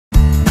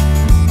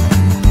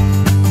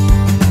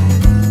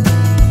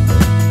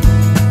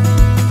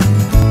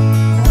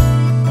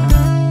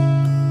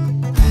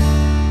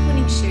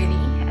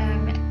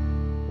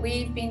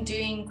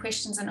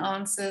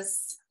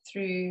answers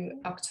through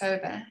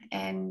October,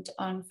 and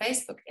on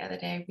Facebook the other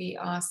day we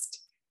asked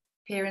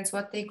parents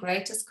what their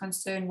greatest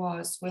concern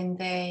was when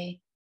they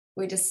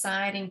were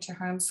deciding to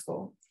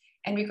homeschool.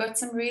 And we got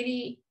some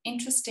really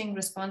interesting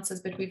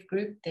responses, but we've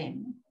grouped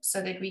them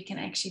so that we can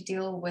actually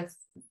deal with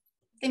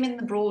them in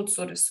the broad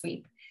sort of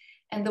sweep.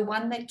 And the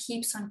one that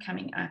keeps on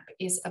coming up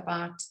is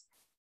about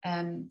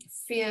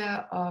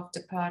fear of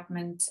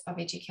Department of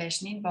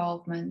Education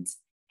involvement,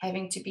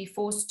 having to be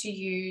forced to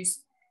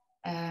use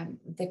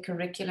the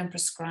curriculum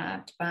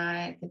prescribed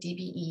by the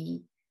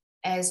DBE,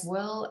 as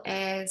well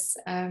as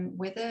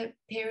whether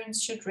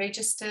parents should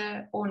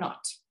register or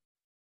not.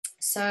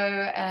 So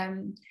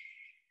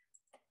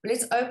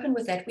let's open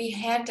with that. We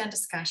have done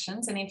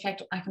discussions, and in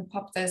fact, I can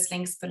pop those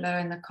links below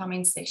in the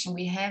comments section.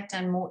 We have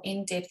done more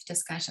in-depth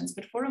discussions,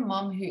 but for a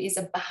mom who is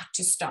about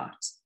to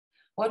start,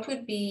 what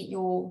would be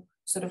your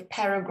sort of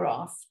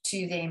paragraph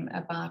to them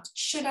about,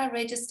 should I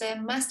register?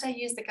 Must I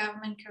use the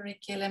government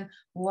curriculum?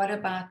 What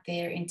about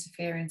their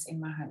interference in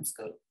my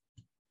homeschool?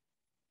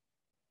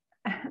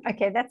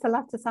 Okay, that's a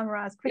lot to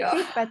summarize quickly,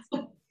 yeah.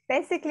 But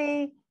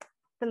basically,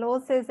 the law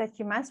says that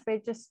you must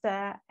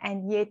register,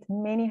 and yet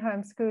many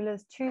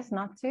homeschoolers choose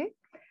not to.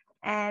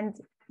 And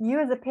you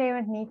as a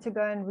parent need to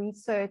go and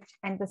research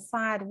and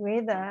decide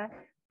whether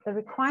the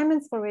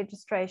requirements for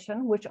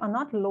registration, which are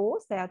not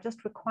laws, they are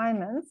just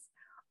requirements,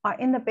 are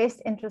in the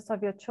best interest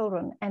of your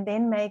children, and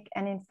then make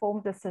an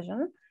informed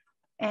decision.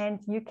 And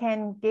you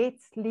can get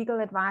legal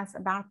advice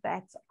about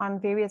that on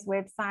various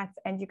websites,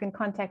 and you can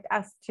contact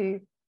us to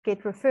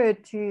get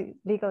referred to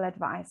legal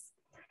advice.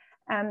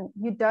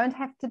 You don't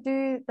have to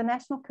do the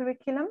national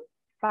curriculum.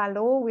 By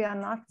law, we are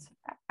not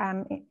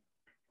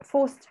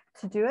forced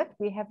to do it.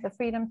 We have the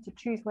freedom to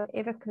choose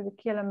whatever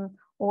curriculum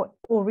or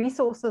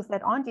resources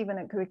that aren't even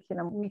a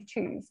curriculum we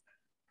choose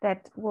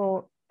that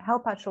will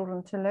help our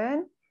children to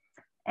learn.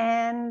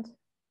 And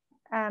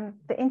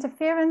the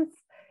interference,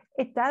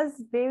 it does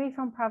vary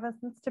from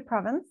province to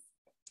province.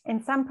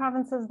 In some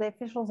provinces, the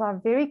officials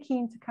are very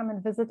keen to come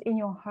and visit in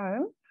your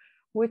home,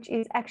 which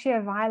is actually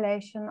a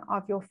violation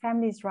of your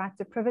family's right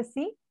to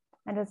privacy.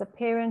 And as a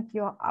parent,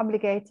 you're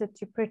obligated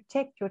to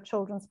protect your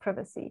children's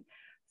privacy.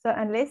 So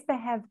unless they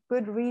have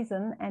good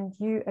reason and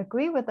you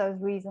agree with those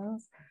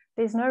reasons,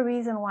 there's no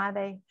reason why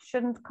they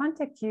shouldn't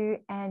contact you,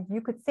 and you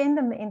could send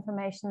them the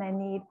information they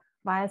need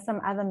via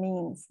some other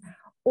means,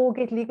 or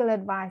get legal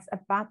advice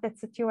about that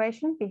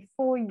situation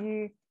before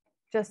you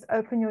just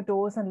open your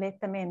doors and let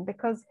them in.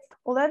 Because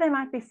although they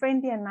might be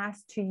friendly and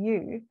nice to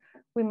you,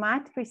 we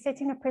might be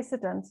setting a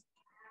precedent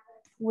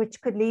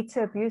which could lead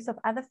to abuse of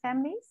other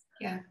families,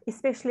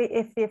 especially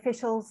if the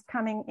officials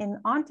coming in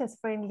aren't as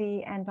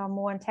friendly and are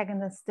more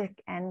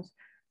antagonistic and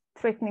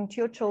threatening to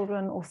your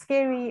children, or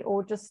scary,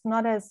 or just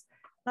not as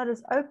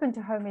open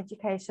to home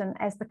education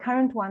as the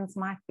current ones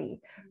might be.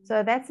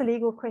 So that's a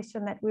legal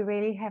question that we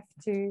really have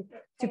to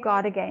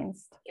guard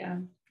against. Yeah.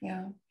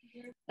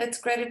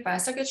 That's great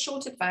advice. I got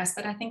short advice,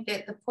 but I think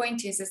that the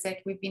point is that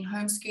we've been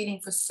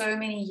homeschooling for so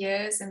many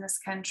years in this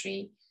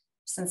country.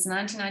 Since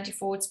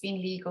 1994, it's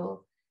been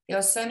legal. There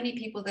are so many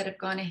people that have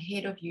gone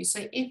ahead of you.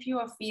 So if you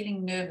are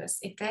feeling nervous,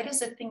 if that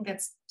is a thing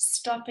that's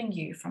stopping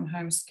you from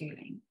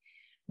homeschooling,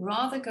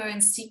 rather go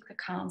and seek the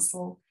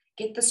counsel,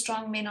 get the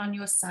strong men on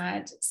your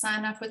side,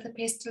 sign up with the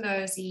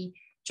Pestalozzi,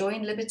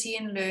 join Liberty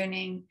in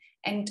Learning,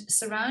 and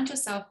surround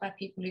yourself by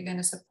people who are going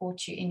to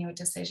support you in your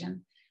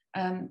decision,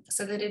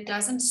 so that it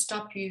doesn't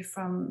stop you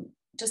from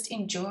just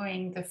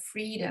enjoying the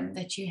freedom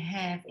that you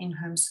have in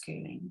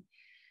homeschooling.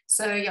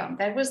 So yeah,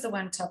 that was the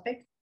one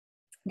topic.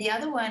 The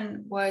other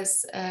one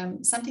was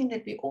something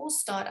that we all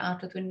start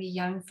out with when we're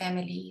young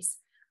families.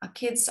 Our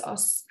kids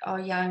are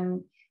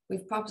young.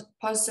 We've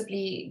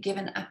possibly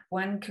given up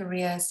one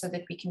career so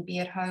that we can be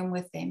at home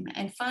with them,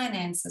 and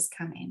finances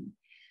come in.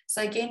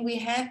 So again, we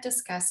have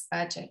discussed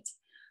budget,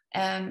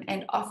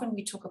 and often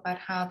we talk about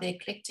how the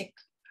eclectic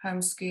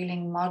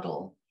homeschooling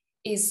model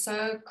is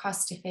so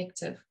cost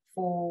effective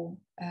for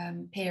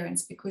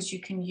parents, because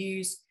you can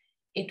use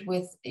it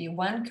with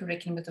one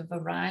curriculum with a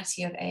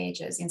variety of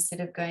ages, instead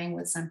of going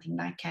with something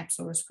like CAPS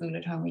or a school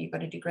at home where you've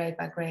got to do grade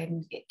by grade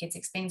and it gets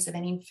expensive.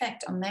 And in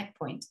fact, on that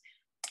point,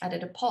 I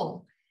did a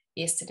poll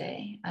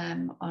yesterday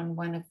on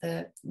one of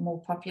the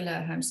more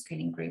popular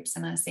homeschooling groups,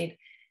 and I said,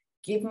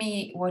 give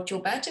me what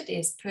your budget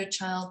is per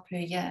child per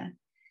year.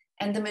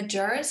 And the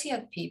majority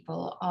of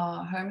people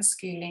are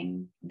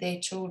homeschooling their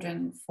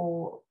children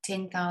for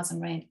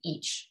 10,000 Rand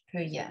each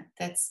per year.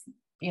 That's,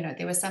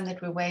 there were some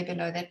that were way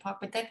below that part,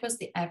 but that was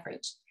the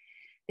average.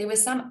 There were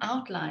some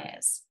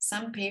outliers.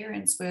 Some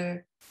parents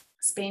were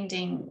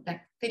spending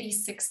like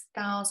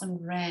 36,000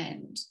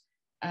 Rand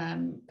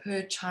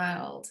per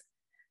child.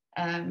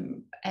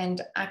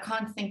 And I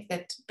can't think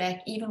that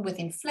back, even with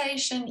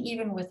inflation,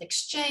 even with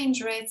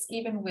exchange rates,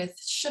 even with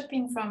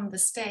shipping from the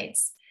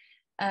States,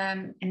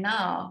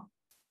 now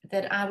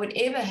that I would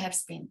ever have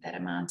spent that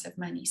amount of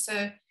money.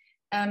 So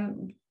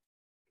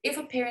if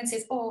a parent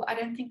says, oh, I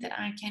don't think that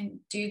I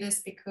can do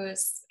this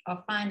because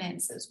of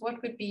finances,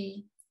 what would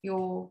be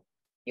your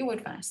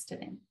advice to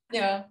them?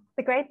 Yeah.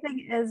 The great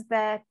thing is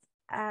that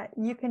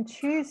you can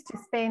choose to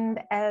spend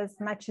as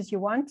much as you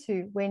want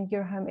to when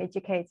you're home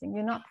educating.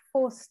 You're not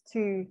forced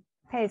to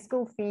pay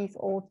school fees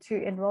or to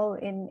enroll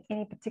in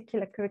any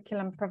particular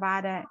curriculum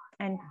provider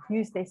and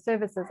use their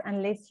services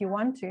unless you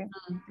want to.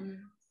 Mm-hmm.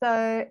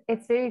 So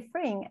it's very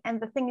freeing. And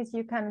the thing is,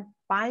 you can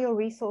buy your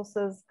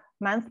resources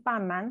month by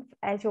month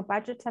as your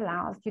budget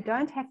allows. You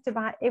don't have to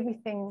buy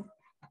everything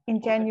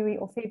in January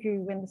or February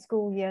when the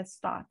school year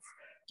starts.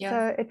 Yeah.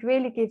 So it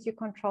really gives you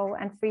control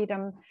and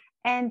freedom.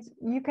 And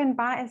you can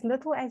buy as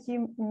little as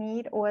you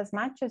need or as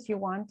much as you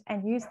want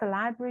and use the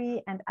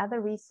library and other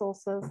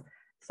resources.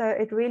 So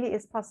it really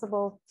is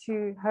possible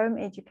to home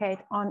educate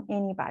on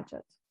any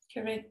budget.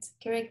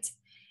 Correct.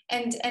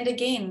 And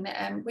again,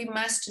 we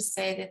must just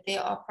say that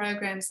there are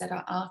programs that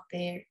are out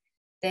there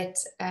that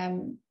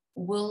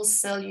will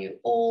sell you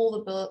all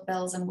the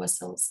bells and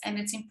whistles. And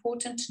it's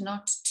important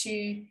not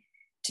to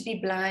be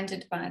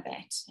blinded by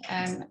that.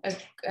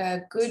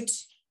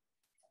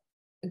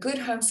 A good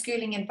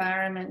homeschooling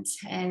environment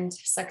and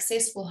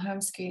successful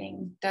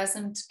homeschooling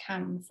doesn't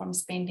come from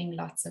spending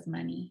lots of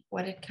money.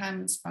 What it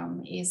comes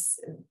from is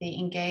the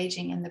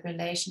engaging in the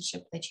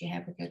relationship that you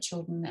have with your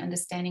children,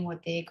 understanding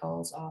what their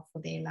goals are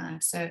for their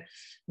lives. So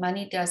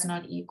money does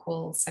not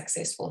equal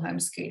successful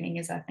homeschooling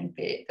is, I think,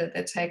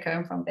 the take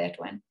home from that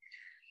one.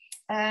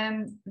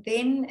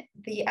 Then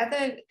the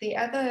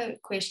other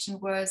question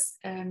was,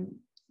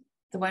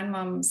 the one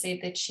mom said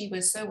that she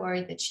was so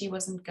worried that she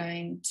wasn't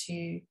going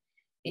to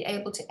be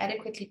able to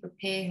adequately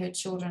prepare her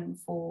children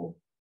for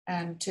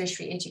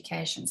tertiary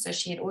education. So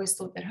she had always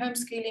thought that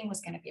homeschooling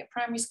was going to be a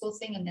primary school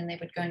thing, and then they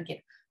would go and get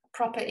a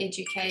proper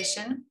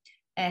education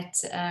at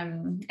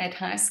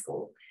high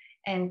school.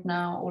 And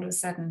now all of a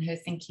sudden her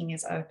thinking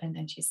is opened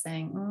and she's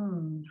saying,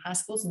 high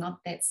school's not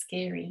that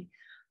scary.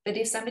 But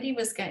if somebody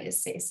was going to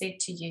said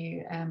to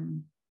you,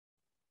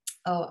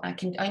 I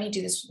can only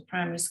do this for the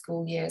primary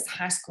school years,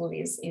 high school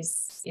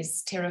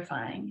is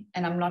terrifying,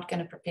 and I'm not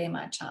going to prepare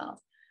my child,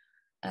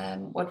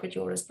 what would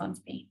your response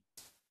be?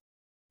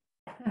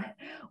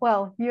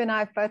 Well, you and I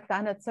have both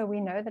done it, so we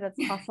know that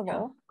it's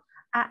possible.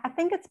 I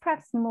think it's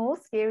perhaps more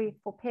scary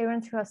for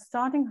parents who are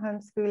starting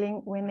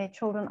homeschooling when their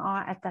children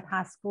are at that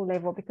high school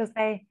level, because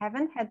they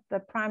haven't had the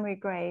primary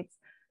grades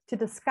to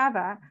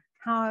discover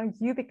how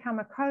you become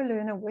a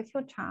co-learner with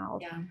your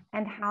child,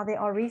 and how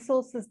there are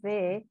resources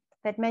there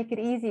that make it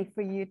easy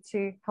for you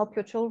to help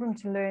your children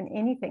to learn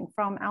anything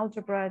from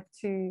algebra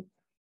to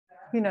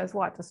who knows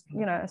what,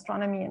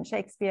 astronomy and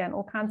Shakespeare and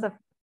all kinds of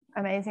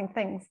amazing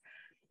things.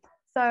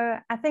 So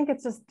I think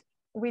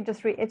we're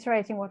just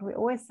reiterating what we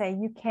always say.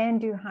 You can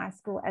do high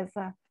school as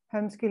a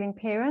homeschooling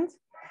parent.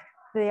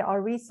 There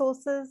are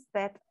resources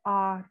that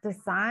are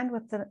designed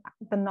with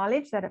the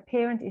knowledge that a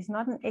parent is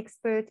not an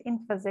expert in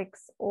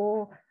physics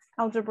or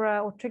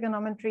algebra or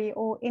trigonometry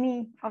or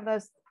any of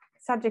those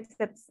subjects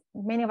that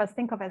many of us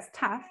think of as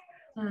tough.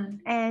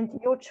 And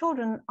your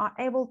children are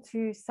able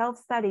to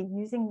self-study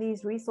using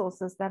these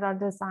resources that are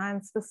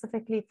designed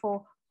specifically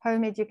for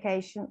home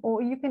education,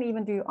 or you can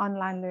even do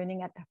online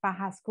learning at the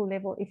high school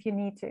level if you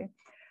need to.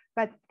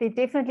 But there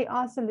definitely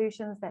are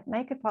solutions that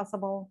make it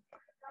possible,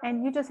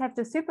 and you just have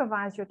to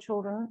supervise your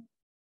children,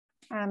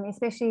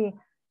 especially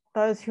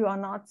those who are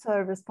not so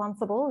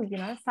responsible.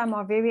 Some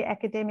are very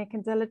academic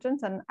and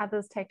diligent and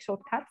others take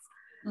shortcuts.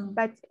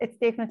 But it's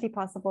definitely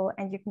possible,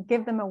 and you can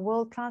give them a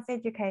world-class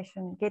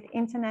education, get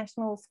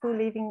international school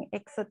leaving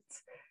exit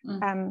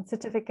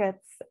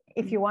certificates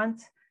if you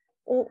want,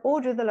 or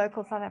do the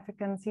local South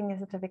African senior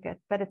certificate,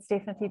 but it's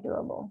definitely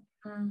doable.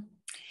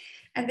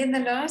 And then the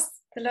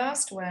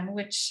last one,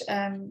 which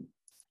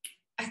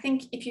I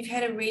think if you've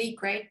had a really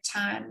great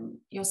time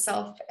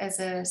yourself as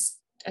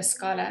a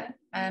scholar,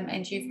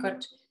 and you've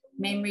got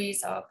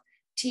memories of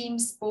team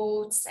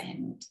sports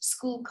and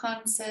school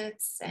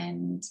concerts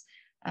and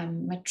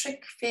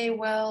matric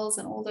farewells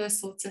and all those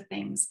sorts of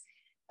things,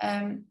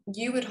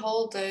 you would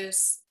hold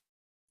those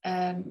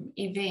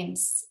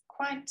events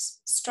quite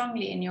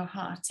strongly in your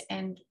heart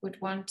and would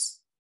want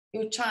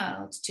your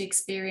child to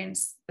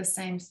experience the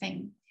same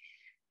thing.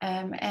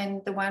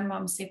 And the one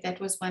mom said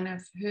that was one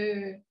of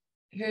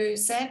her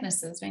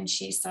sadnesses when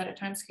she started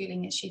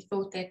homeschooling, is she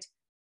thought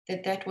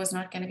that was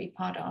not going to be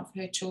part of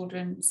her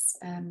children's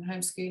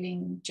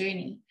homeschooling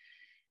journey.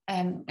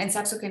 And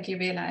subsequently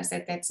realized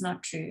that that's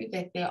not true,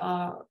 that there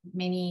are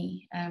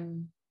many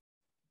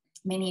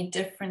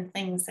different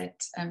things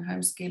that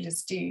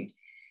homeschoolers do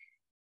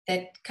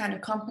that kind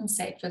of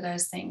compensate for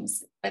those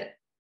things. But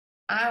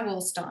I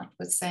will start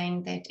with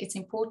saying that it's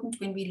important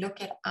when we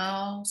look at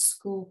our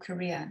school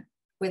career,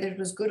 whether it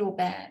was good or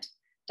bad,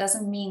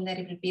 doesn't mean that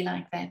it would be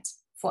like that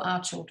for our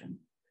children.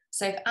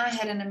 So if I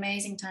had an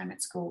amazing time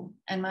at school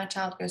and my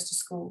child goes to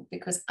school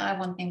because I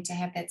want them to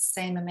have that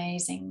same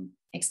amazing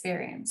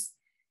experience,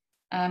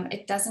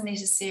 it doesn't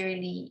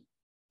necessarily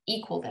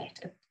equal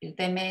that.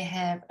 They may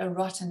have a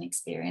rotten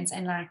experience,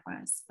 and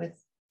likewise with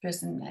a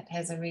person that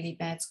has a really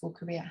bad school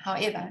career.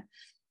 However,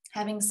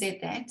 having said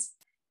that,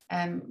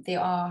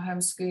 there are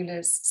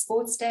homeschoolers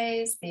sports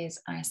days, there's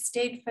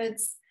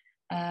Stedfords,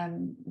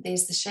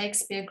 There's the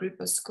Shakespeare group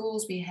of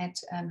schools. We had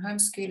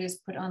homeschoolers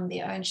put on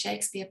their own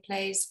Shakespeare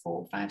plays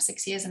for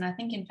 5-6 years, and I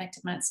think in fact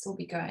it might still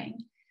be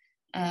going.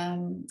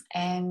 And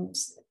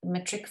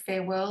matric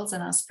farewells are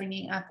now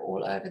springing up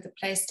all over the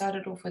place.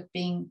 Started off with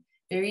being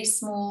very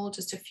small,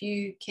 just a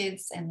few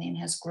kids, and then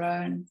has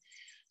grown.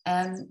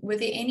 Were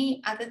there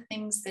any other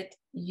things that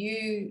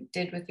you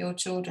did with your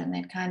children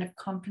that kind of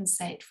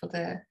compensate for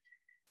the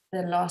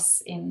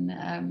loss in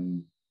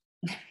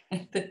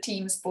the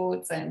team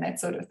sports and that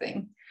sort of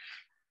thing?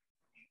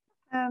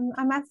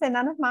 I must say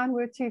none of mine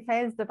were too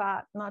phased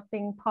about not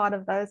being part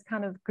of those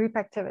kind of group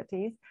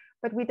activities,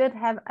 but we did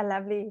have a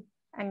lovely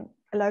and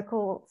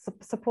local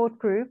support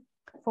group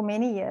for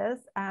many years.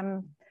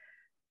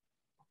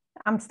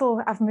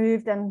 I've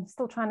moved and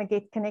still trying to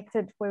get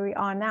connected where we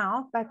are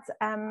now, but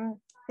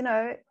you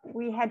know,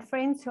 we had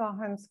friends who are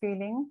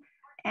homeschooling,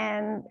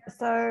 and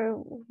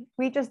so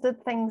we just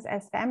did things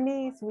as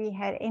families. We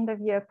had end of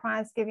year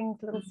prize giving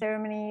little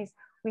ceremonies.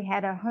 We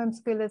had a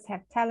homeschoolers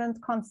have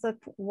talent concert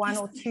 1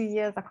 or 2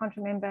 years, I can't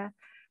remember.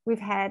 We've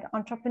had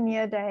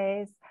entrepreneur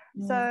days.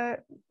 So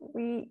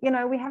we, you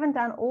know, we haven't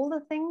done all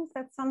the things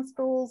that some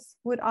schools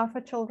would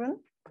offer children,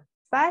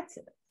 but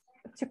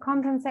to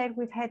compensate,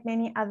 we've had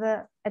many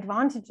other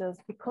advantages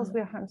because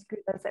we're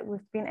homeschoolers, that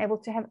we've been able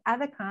to have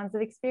other kinds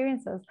of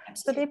experiences.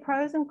 So there are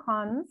pros and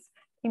cons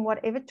in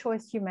whatever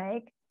choice you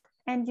make,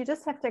 and you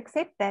just have to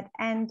accept that.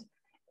 And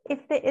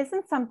if there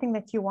isn't something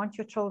that you want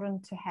your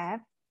children to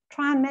have,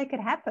 try and make it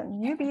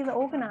happen. You be the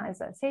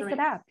organizer, set it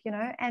up, you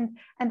know, and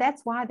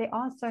that's why there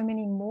are so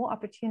many more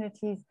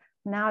opportunities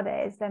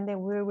nowadays than there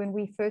were when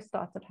we first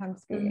started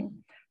homeschooling.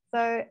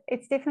 So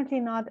it's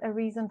definitely not a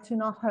reason to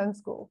not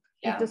homeschool.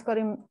 You've just got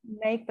to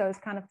make those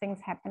kind of things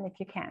happen if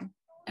you can.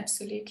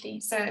 Absolutely.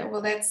 So,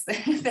 well, that's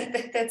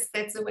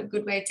a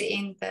good way to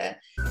end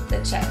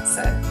the chat.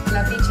 So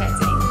lovely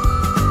chatting.